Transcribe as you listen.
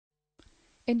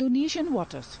Indonesian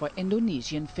waters for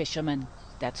Indonesian fishermen.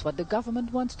 That's what the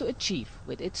government wants to achieve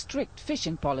with its strict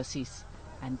fishing policies.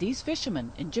 And these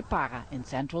fishermen in Jepara in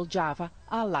central Java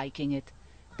are liking it.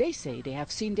 They say they have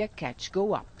seen their catch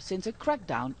go up since a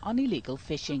crackdown on illegal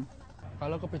fishing.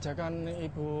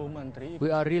 We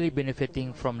are really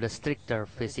benefiting from the stricter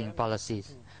fishing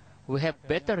policies. We have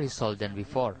better results than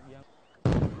before.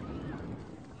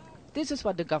 This is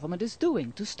what the government is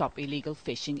doing to stop illegal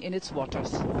fishing in its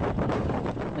waters.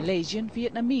 Malaysian,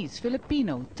 Vietnamese,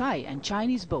 Filipino, Thai and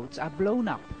Chinese boats are blown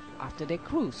up after their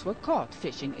crews were caught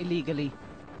fishing illegally.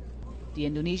 The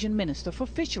Indonesian Minister for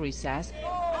Fisheries says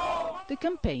the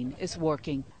campaign is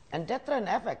working. And deterrent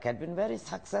effect had been very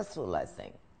successful, I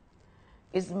think.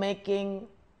 It's making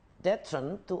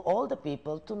deterrent to all the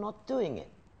people to not doing it.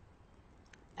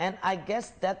 And I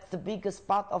guess that's the biggest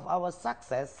part of our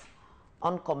success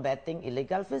on combating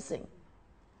illegal fishing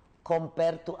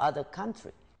compared to other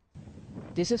countries.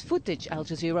 This is footage Al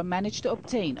Jazeera managed to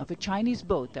obtain of a Chinese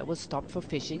boat that was stopped for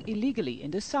fishing illegally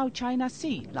in the South China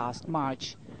Sea last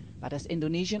March. But as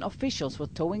Indonesian officials were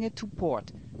towing it to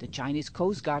port, the Chinese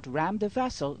Coast Guard rammed the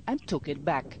vessel and took it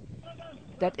back.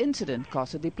 That incident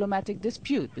caused a diplomatic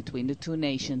dispute between the two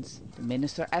nations. The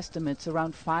minister estimates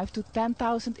around 5,000 to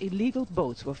 10,000 illegal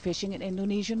boats were fishing in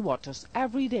Indonesian waters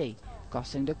every day,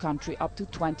 costing the country up to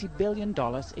 $20 billion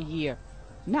a year.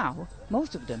 Now,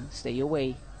 most of them stay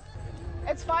away.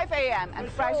 It's 5 a.m. and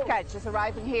fresh catch is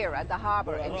arriving here at the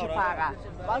harbor in Jepara.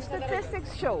 While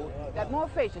statistics show that more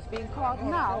fish is being caught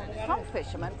now, some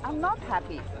fishermen are not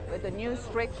happy with the new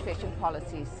strict fishing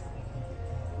policies.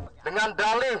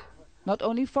 Not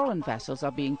only foreign vessels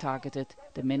are being targeted,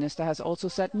 the minister has also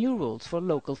set new rules for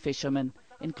local fishermen,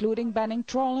 including banning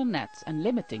trawler nets and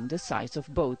limiting the size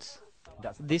of boats.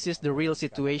 This is the real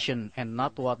situation and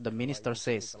not what the minister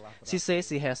says. She says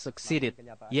she has succeeded.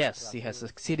 Yes, she has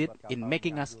succeeded in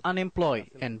making us unemployed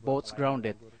and boats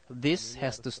grounded. This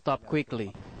has to stop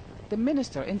quickly. The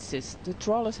minister insists the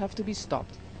trawlers have to be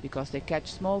stopped because they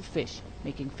catch small fish,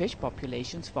 making fish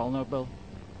populations vulnerable.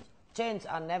 Change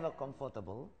are never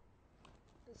comfortable.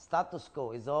 Status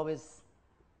quo is always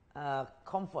a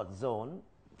comfort zone.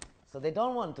 So they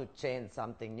don't want to change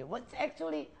something new. What's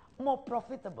actually more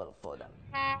profitable for them.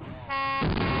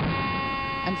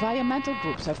 Environmental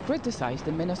groups have criticized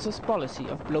the minister's policy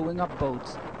of blowing up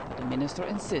boats, but the minister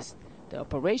insists the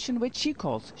operation, which she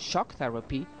calls shock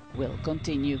therapy, will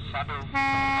continue.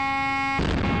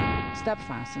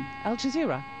 Stepfasen, Al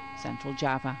Jazeera, Central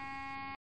Java.